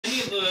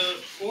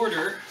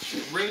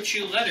wrote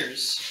you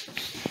letters,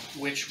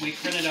 which we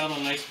printed out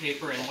on nice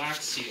paper and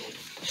wax sealed.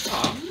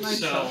 Oh, nice.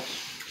 So,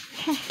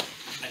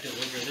 I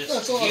deliver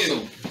this to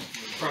you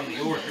from the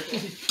order to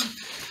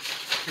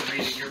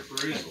read at your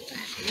perusal.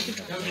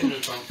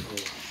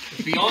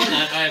 Beyond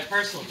that, I have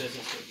personal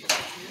business with you.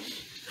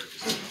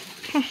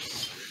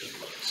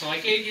 So I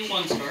gave you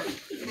one scarf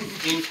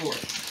in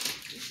court,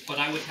 but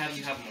I would have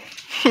you have more.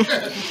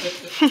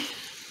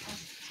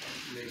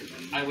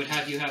 I would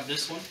have you have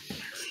this one.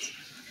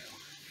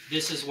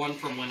 This is one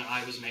from when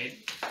I was made.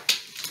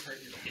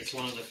 It's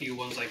one of the few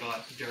ones I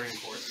got during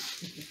court.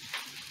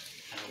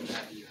 And I would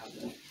have you have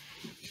that.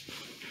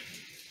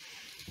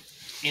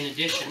 In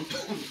addition,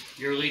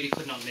 your lady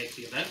could not make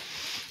the event.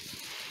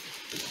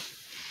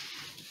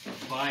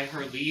 By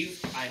her leave,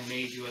 I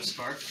made you a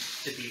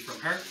scarf to be from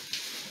her.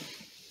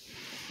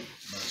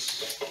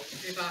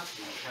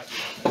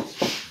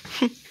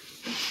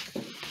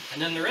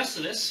 And then the rest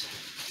of this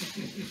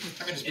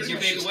is your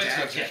baby white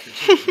scarf kit.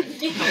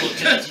 Couple of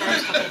tennis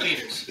scarves, couple of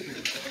beaters.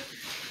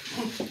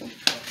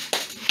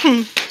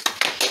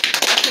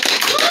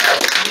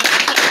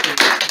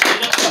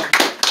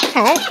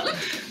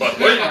 But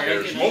wait,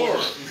 there's more.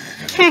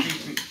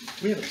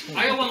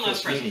 I got one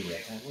last present.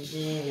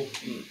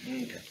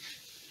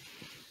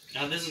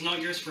 Now this is not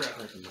yours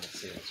forever.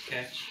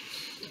 Okay.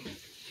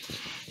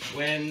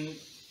 When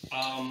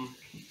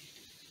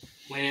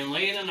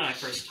Meilan and I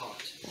first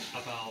talked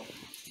about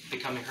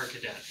becoming her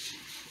cadet,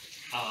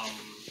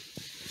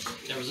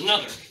 there was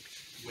another,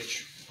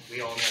 which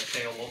we all know,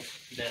 Beowulf,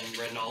 then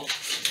Renault.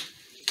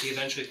 He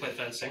eventually quit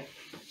fencing,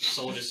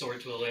 sold his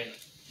sword to Elena,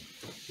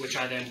 which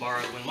I then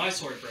borrowed when my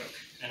sword broke,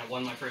 and I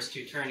won my first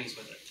 2 tourneys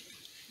with it.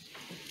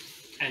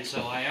 And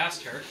so I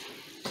asked her,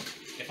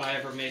 if I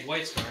ever made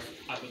White Scarf,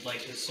 I would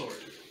like his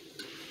sword.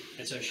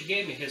 And so she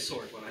gave me his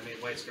sword when I made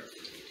White Scarf.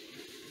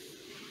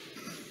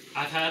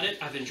 I've had it,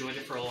 I've enjoyed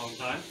it for a long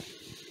time,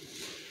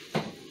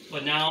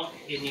 but now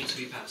it needs to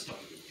be passed on.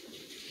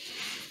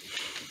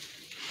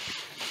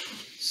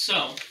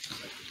 So,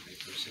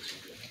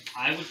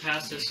 I would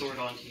pass this sword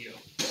on to you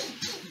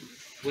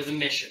with a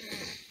mission.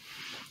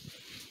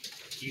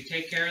 You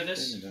take care of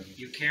this,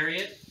 you carry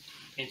it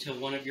until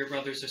one of your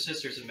brothers or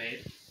sisters are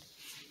made,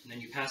 and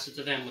then you pass it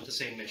to them with the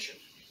same mission.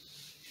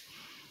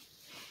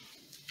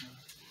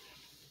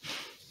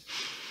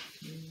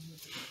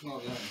 Well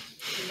done.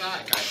 Good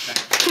night.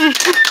 We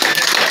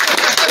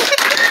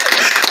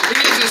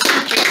need a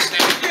suitcase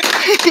now.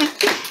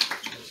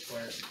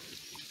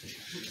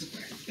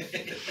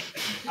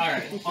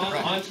 Alright,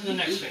 on to the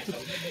next thing.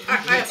 I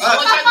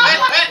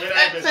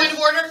apologize. Point of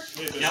order.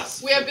 Yep.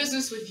 We have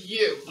business with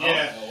you.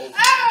 Yeah.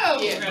 Oh!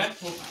 Yeah.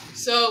 Okay.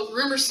 So,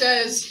 rumor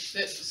says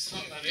that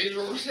somebody's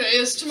birthday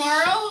is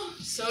tomorrow,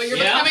 so you're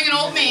Yeah. becoming an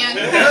old man.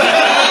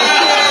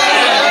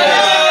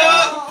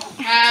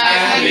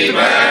 Happy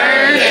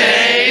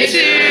birthday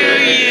to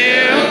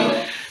you.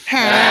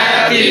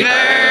 Happy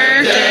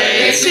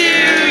birthday to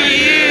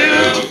you.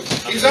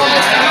 He's almost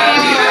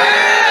Happy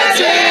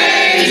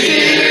birthday,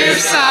 dear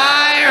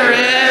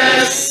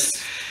Cyrus.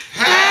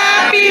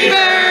 Happy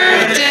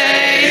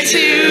birthday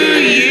to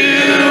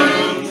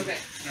you.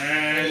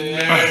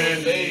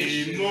 And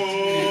many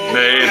more.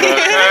 May the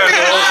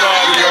candles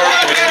on your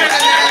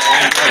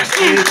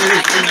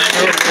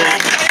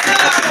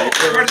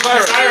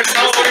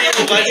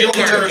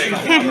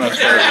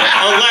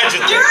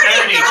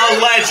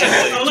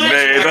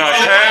May the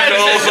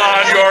candles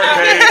on your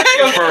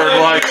cake burn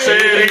like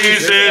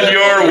cities in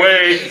your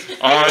way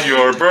on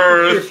your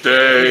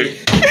birthday.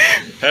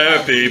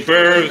 Happy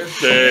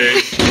birthday.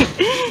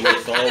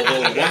 With all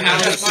the How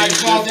does Mike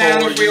fall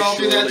down if we all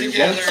do that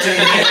together?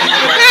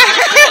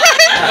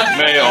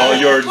 May all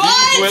your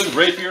deeds with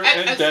rapier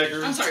and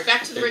dagger. I'm sorry,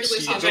 back to the regular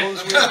schedule.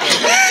 those The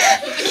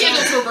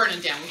candles were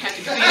burning down. We had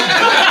to go.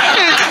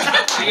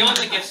 Beyond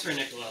the gifts for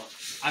Nicolo,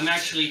 I'm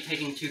actually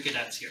taking 2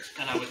 cadets here,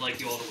 and I would like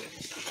you all to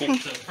witness them.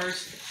 So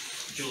first,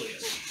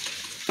 Julius.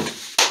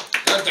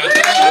 A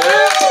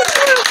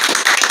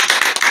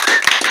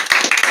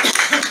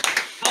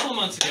couple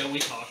months ago, we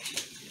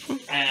talked,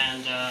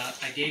 and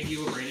I gave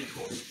you a braided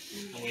cord,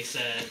 and we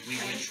said we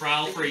would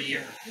trial for a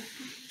year,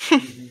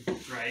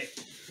 right?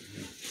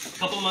 A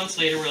couple months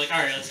later, we're like,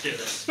 all right, let's do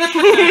this.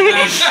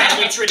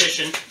 Family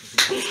tradition.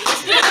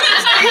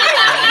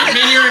 You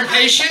mean you're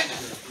impatient?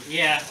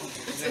 Yeah.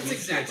 That's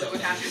exactly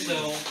what happened.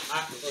 So,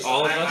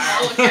 All of us?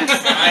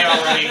 I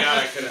already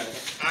got a cadet.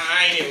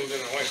 I ain't even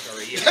gonna wait for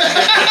a year.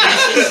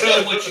 this is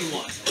still what you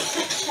want.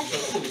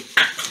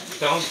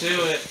 Don't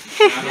do it.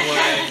 Not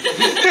away.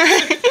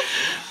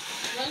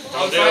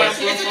 Don't do it.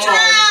 It's a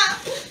trap!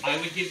 I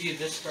would give you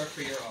this scarf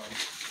for your arm.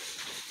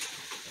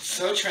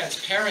 So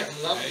transparent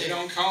and lovely. You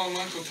don't call him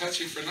Uncle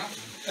Touchy for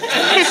nothing.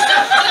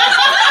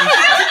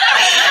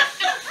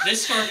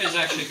 This scarf is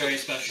actually very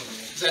special to me.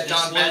 Is that This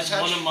Don was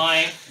Bad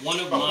one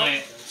of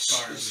my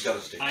scarves.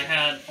 I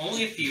had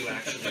only a few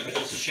actually, which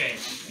is a shame.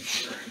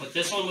 But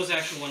this one was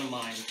actually one of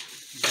mine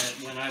that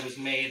when I was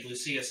made,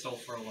 Lucia stole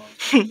for a long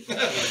time.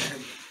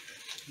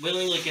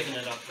 Willingly giving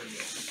it up for you.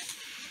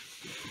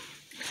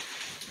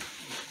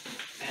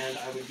 And And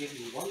I would give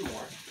you one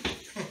more.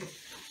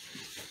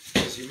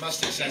 Because you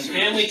must In access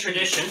family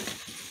tradition,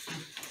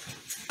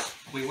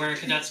 we wear a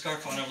cadet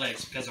scarf on our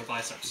legs because our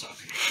biceps suck.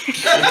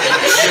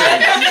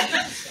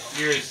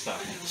 Yours suck.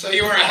 So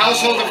you were a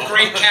household of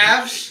great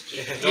calves?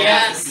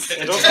 Yes.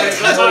 Don't talk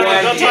about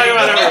ours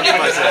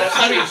myself.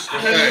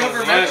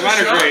 Mine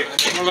are great.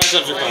 My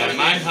biceps are fine.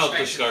 Mine helped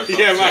the scarf.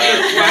 Yeah, mine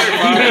are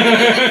fine.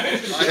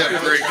 I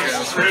have great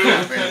calves.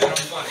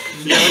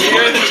 Yeah, when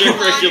you're in the gym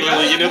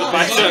regularly, you know the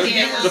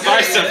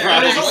bicep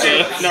problem is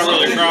not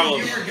really a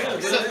problem.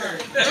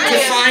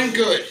 Define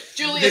good.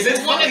 Julius,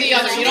 it's one or the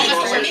other. You don't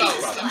have to wear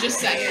both. I'm just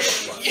saying.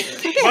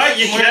 But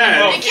you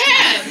can. You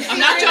can. I'm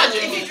not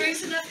judging.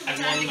 And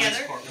one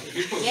nice partner.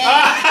 You're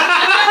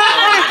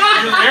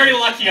very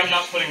lucky I'm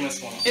not putting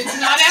this one on. It's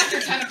not after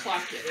 10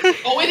 o'clock yet.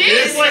 Oh, it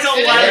is. It's like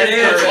It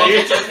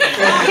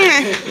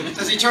 11:30.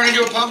 Does he turn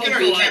into a pumpkin, or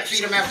you can't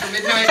feed him after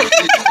midnight?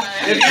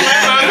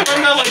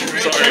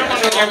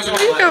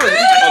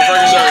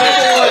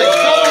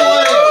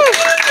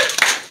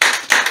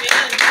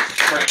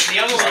 The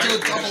other one is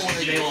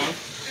Meilan.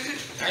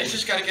 I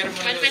just gotta get him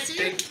one of those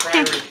big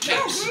fryer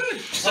chips.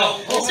 So,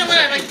 Someone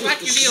I'd like to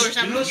watch your video or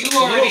something. you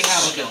already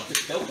have a gun.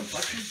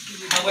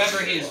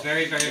 However, he is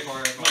very, very far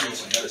away.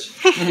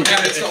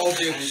 Yeah, it's the old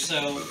dude. And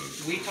so,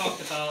 we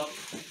talked about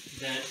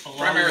that along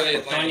Primarily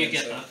with Danya Atlantean,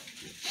 Githa,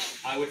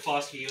 I would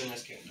foster you in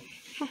this kingdom.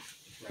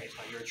 Right,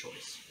 by your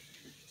choice.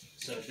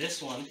 So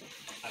this one,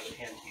 I would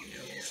hand to you.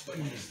 Is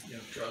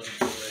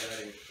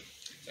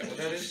that what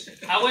that is?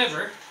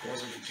 However,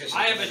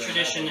 I have a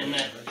tradition in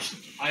that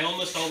I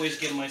almost always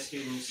give my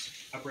students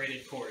a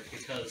braided cord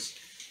because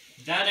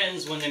that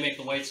ends when they make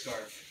the white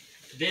scarf.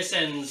 This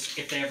ends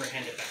if they ever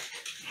hand it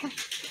back.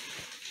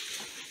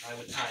 I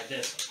would tie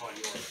this upon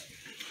your leg.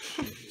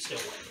 You still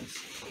wear this.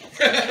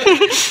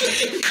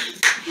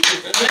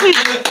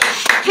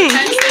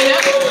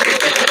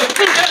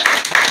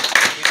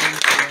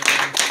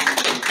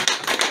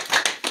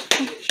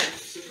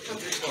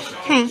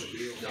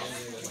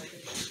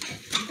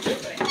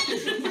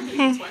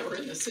 That's why we're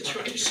in this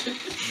situation.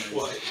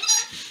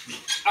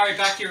 Alright,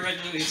 back to your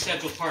regularly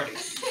scheduled party.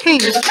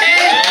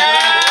 Yeah!